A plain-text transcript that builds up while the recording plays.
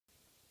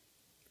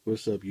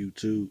What's up,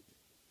 YouTube?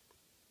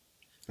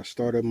 I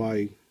started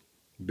my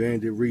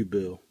Bandit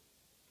rebuild.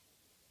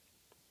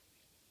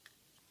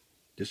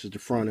 This is the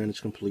front end,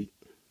 it's complete.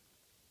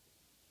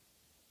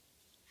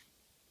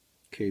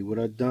 Okay, what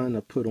I've done, I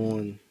put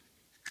on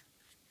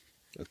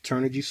a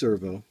Turnigy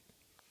Servo,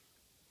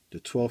 the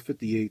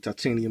 1258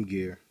 titanium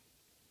gear.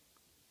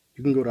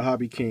 You can go to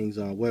Hobby King's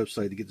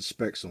website to get the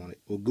specs on it,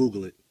 or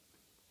Google it.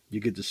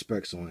 You get the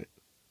specs on it.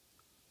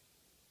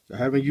 I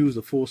haven't used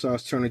a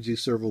full-size Turnigy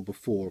Servo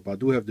before, but I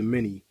do have the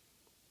Mini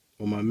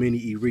on my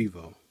Mini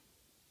revo.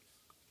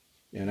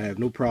 And I have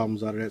no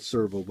problems out of that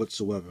servo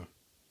whatsoever.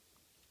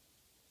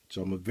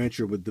 So I'm going to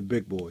venture with the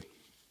big boy.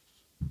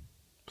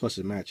 Plus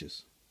it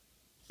matches.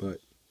 But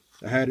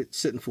I had it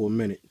sitting for a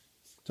minute.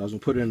 So I was going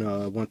to put in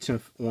a 1/10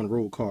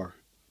 on-road car.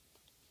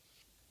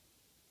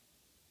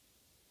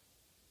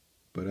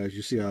 But as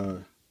you see,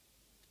 I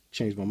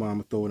changed my mind. I'm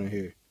going to throw it in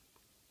here.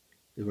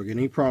 If I get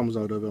any problems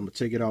out of it, I'm going to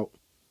take it out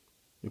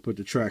and put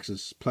the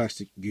Traxxas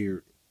plastic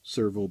geared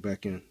servo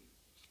back in.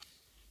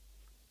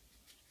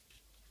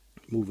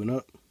 Moving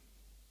up,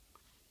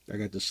 I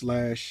got the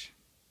Slash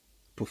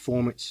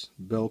Performance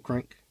bell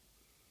crank,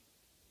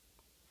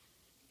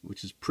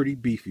 which is pretty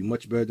beefy,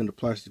 much better than the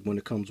plastic when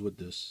it comes with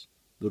this.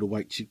 Little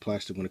white cheap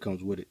plastic when it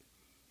comes with it.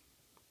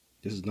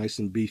 This is nice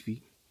and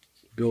beefy,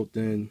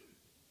 built-in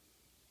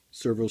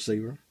servo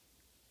saver.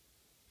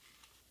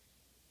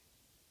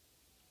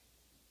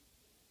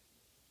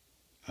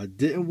 I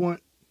didn't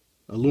want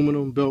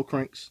aluminum bell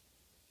cranks.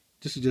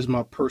 This is just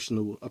my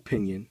personal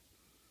opinion,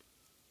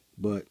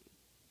 but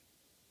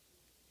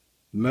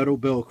metal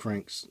bell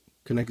cranks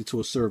connected to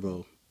a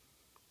servo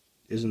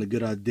isn't a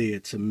good idea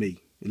to me.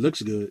 It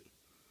looks good,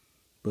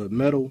 but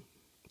metal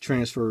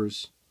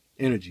transfers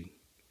energy.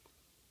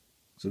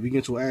 So if you get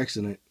into an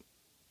accident,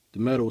 the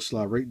metal will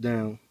slide right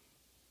down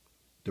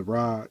the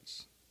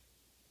rods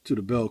to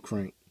the bell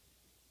crank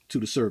to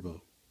the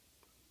servo.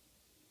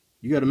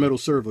 You got a metal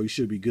servo, you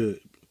should be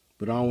good,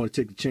 but I don't want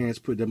to take the chance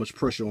put that much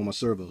pressure on my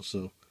servo.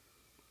 So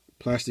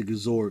plastic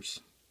absorbs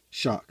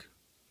shock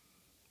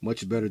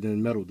much better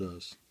than metal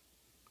does.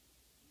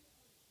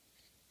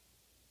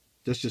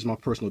 That's just my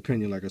personal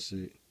opinion, like I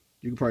said.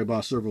 You can probably buy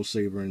a servo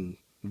saver and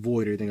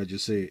avoid everything I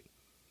just said.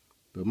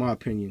 But in my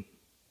opinion,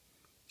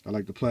 I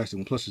like the plastic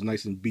one. Plus it's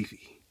nice and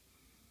beefy.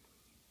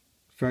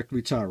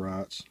 Factory tie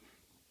rods.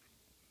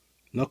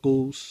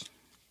 Knuckles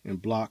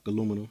and block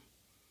aluminum.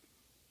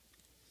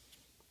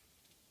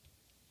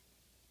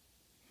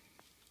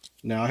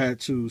 Now I had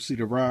to see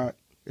the rod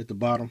at the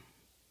bottom.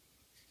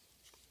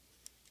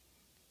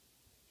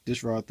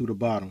 This rod through the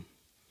bottom.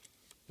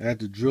 I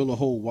had to drill a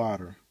hole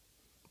wider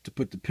to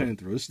put the pin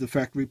through. This is the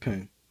factory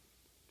pin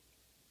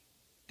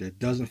that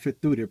doesn't fit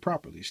through there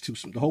properly. It's too,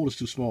 the hole is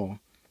too small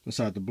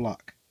inside the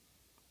block.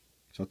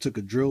 So I took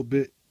a drill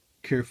bit,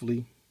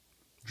 carefully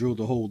drilled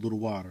the hole a little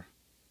wider.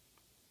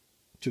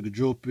 Took a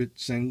drill bit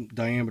same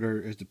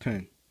diameter as the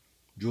pin,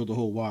 drilled the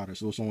hole wider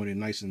so it's on there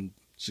nice and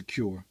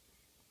secure,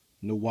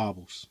 no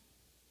wobbles.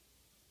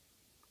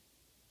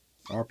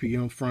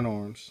 RPM front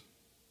arms,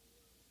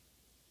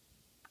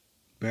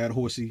 Bad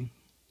Horsey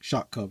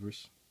shock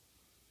covers.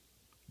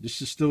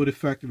 This is still the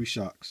factory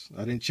shocks.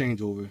 I didn't change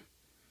over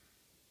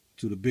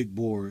to the big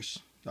bores.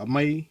 I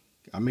may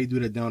do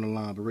that down the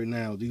line, but right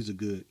now these are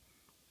good.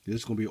 This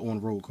is gonna be an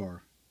on-road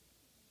car.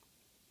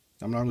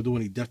 I'm not gonna do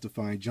any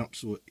death-defying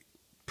jumps with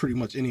pretty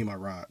much any of my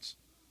rods,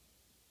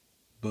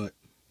 but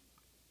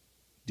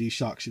these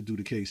shocks should do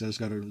the case. I just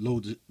gotta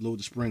load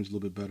the springs a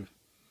little bit better.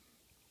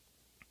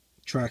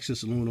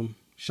 Traxxas aluminum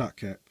shock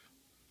cap.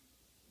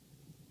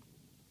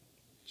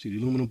 See the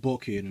aluminum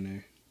bulkhead in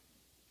there.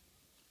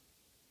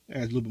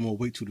 Adds a little bit more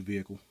weight to the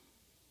vehicle.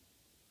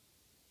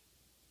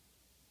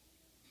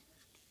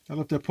 I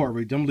left that part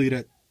right there. I'm gonna leave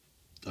that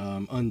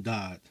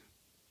undyed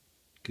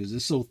because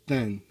it's so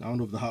thin. I don't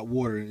know if the hot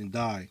water and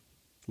dye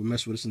will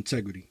mess with its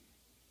integrity.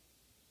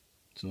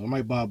 So I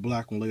might buy a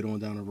black one later on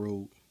down the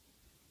road,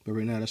 but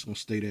right now that's gonna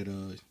stay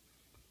that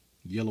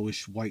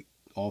yellowish white,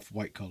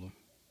 off-white color.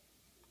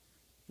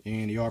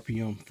 And the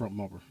RPM front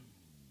bumper.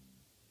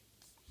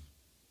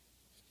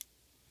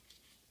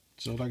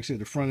 So like I said,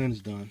 the front end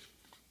is done.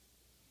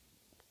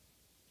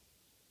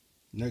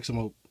 Next, I'm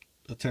going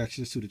to attach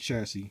this to the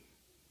chassis,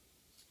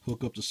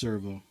 hook up the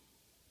servo,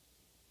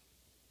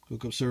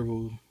 hook up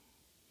servo,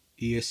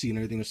 ESC, and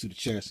everything else to the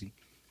chassis.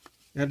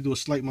 I had to do a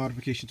slight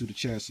modification to the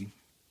chassis.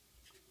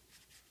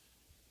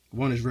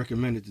 One is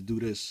recommended to do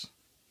this,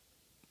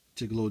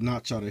 take a little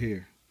notch out of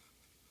here,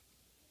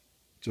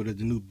 so that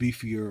the new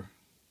beefier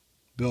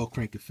bell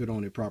crank can fit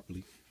on it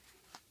properly.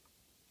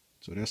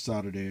 So that's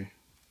out of there.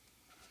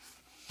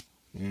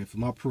 And for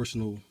my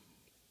personal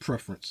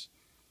preference,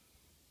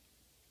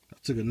 I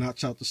took a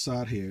notch out the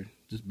side here,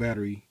 this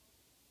battery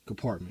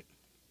compartment,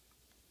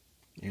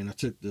 and I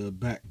took the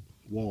back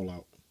wall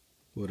out,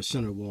 or the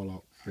center wall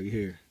out right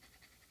here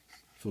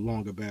for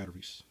longer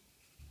batteries.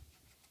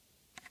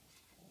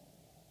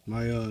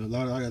 I got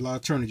a lot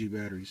of Turnigy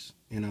batteries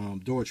and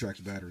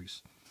Traxxas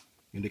batteries,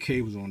 and the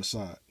cable's on the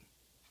side.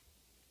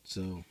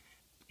 So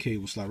the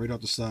cable slide right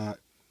out the side.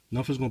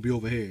 Nothing's gonna be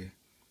over here.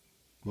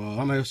 Well,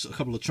 I'm have a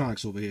couple of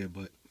electronics over here,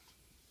 but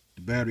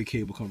the battery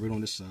cable comes right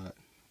on this side.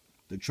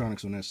 The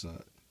electronics on that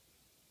side.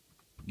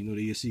 You know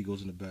the ESC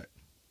goes in the back.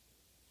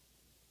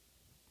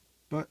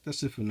 But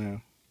that's it for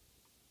now.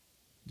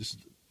 This is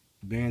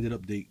Bandit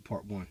Update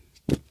Part 1.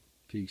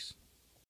 Peace.